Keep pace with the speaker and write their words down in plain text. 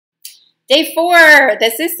Day 4,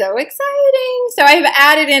 this is so exciting. So I've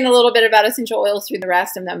added in a little bit about essential oils through the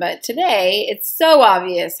rest of them, but today it's so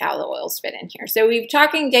obvious how the oils fit in here. So we're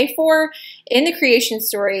talking day 4 in the creation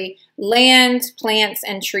story, land, plants,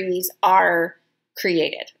 and trees are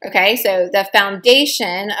created, okay? So the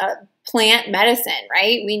foundation of plant medicine,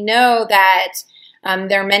 right? We know that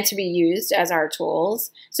they're meant to be used as our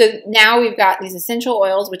tools. So now we've got these essential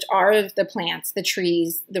oils, which are of the plants, the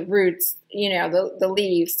trees, the roots, the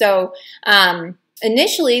leaves. So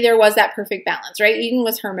initially there was that perfect balance, right? Eden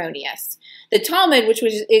was harmonious. The Talmud, which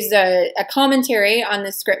is a commentary on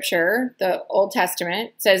the scripture, the Old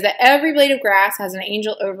Testament, says that every blade of grass has an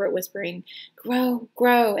angel over it whispering, grow,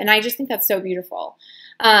 grow. And I just think that's so beautiful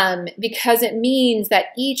because it means that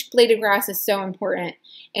each blade of grass is so important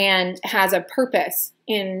and has a purpose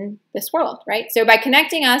in this world, right? So by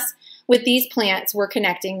connecting us with these plants, we're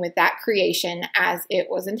connecting with that creation as it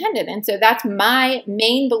was intended. And so that's my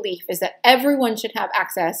main belief, is that everyone should have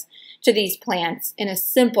access to these plants in a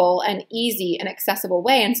simple and easy and accessible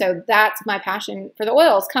way. And so that's my passion for the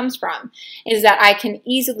oils comes from, is that I can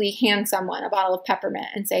easily hand someone a bottle of peppermint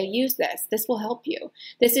and say, use this. This will help you.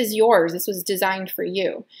 This is yours. This was designed for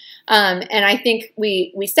you. And I think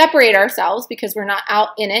we separate ourselves because we're not out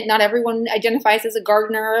in it. Not everyone identifies as a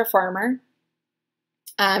gardener or a farmer.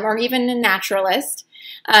 Or even a naturalist,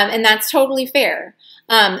 and that's totally fair.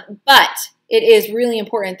 But it is really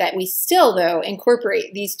important that we still, though,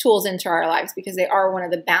 incorporate these tools into our lives because they are one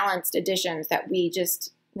of the balanced additions that we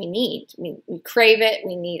need. We crave it,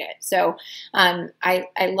 we need it. So I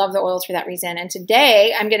love the oils for that reason. And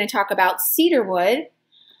today I'm going to talk about cedarwood.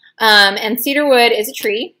 And cedarwood is a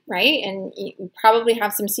tree, right? And you probably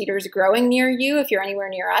have some cedars growing near you. If you're anywhere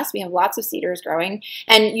near us, we have lots of cedars growing.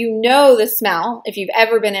 And you know the smell if you've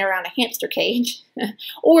ever been around a hamster cage.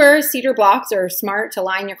 Or cedar blocks are smart to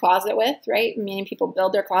line your closet with, right? Many people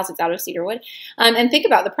build their closets out of cedarwood. And think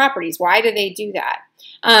about the properties. Why do they do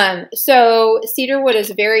that? So cedarwood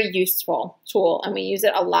is a very useful tool, and we use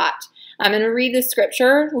it a lot. I'm going to read the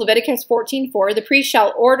scripture, Leviticus 14:4. The priest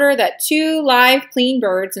shall order that 2 live clean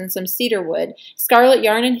birds and some cedar wood, scarlet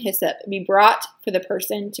yarn and hyssop be brought for the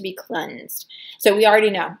person to be cleansed. So we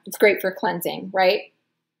already know it's great for cleansing, right?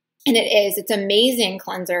 And it is. It's an amazing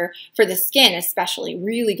cleanser for the skin, especially.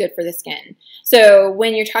 Really good for the skin. So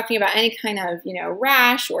when you're talking about any kind of,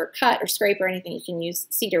 rash or cut or scrape or anything, you can use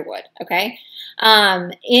cedar wood, okay?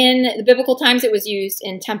 In the biblical times, it was used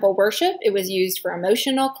in temple worship. It was used for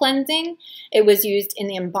emotional cleansing. It was used in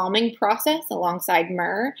the embalming process alongside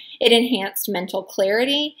myrrh. It enhanced mental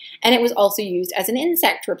clarity. And it was also used as an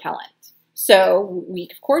insect repellent. So we,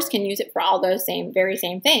 of course, can use it for all those very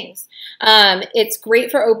same things. It's great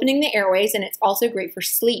for opening the airways, and it's also great for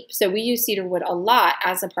sleep. So we use cedarwood a lot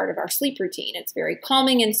as a part of our sleep routine. It's very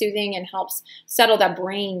calming and soothing and helps settle that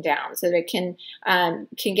brain down so that it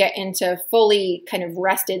can get into fully kind of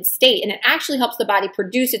rested state. And it actually helps the body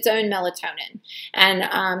produce its own melatonin.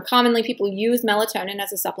 And commonly people use melatonin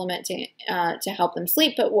as a supplement to help them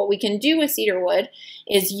sleep. But what we can do with cedarwood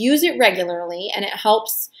is use it regularly, and it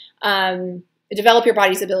helps develop your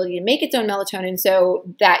body's ability to make its own melatonin so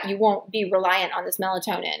that you won't be reliant on this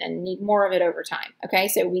melatonin and need more of it over time. Okay,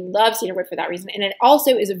 so we love cedarwood for that reason. And it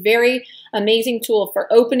also is a very amazing tool for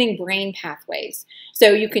opening brain pathways.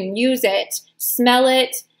 So you can use it, smell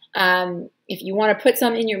it. If you want to put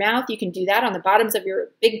some in your mouth, you can do that. On the bottoms of your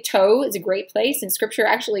big toe is a great place. And scripture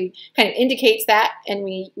actually kind of indicates that. And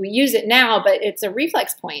we use it now, but it's a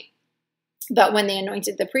reflex point. But when they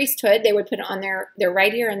anointed the priesthood, they would put it on their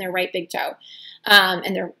right ear and their right big toe,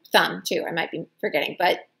 and their thumb too. I might be forgetting,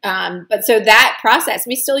 but so that process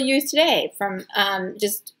we still use today from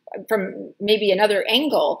maybe another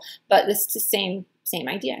angle, but this is the same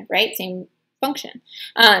idea, right? Same function.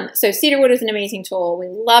 So cedarwood is an amazing tool. We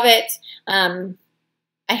love it.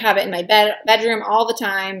 I have it in my bedroom all the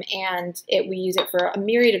time, and we use it for a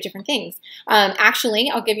myriad of different things. Actually,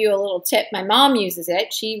 I'll give you a little tip. My mom uses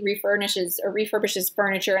it. She refurbishes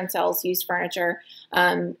furniture and sells used furniture,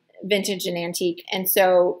 vintage and antique. And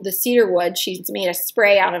so the cedarwood, she's made a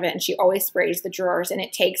spray out of it, and she always sprays the drawers, and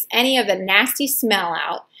it takes any of the nasty smell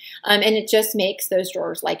out, and it just makes those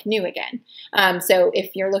drawers like new again. So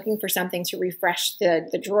if you're looking for something to refresh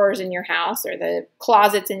the drawers in your house or the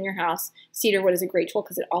closets in your house, cedarwood is a great tool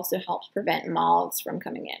because it also helps prevent moths from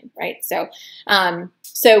coming in, right? So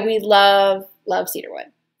we love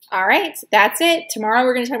cedarwood. All right, that's it. Tomorrow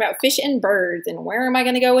we're going to talk about fish and birds, and where am I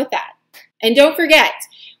going to go with that? And don't forget,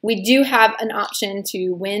 we do have an option to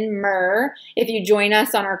win myrrh if you join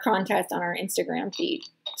us on our contest on our Instagram feed.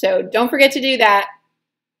 So don't forget to do that.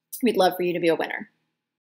 We'd love for you to be a winner.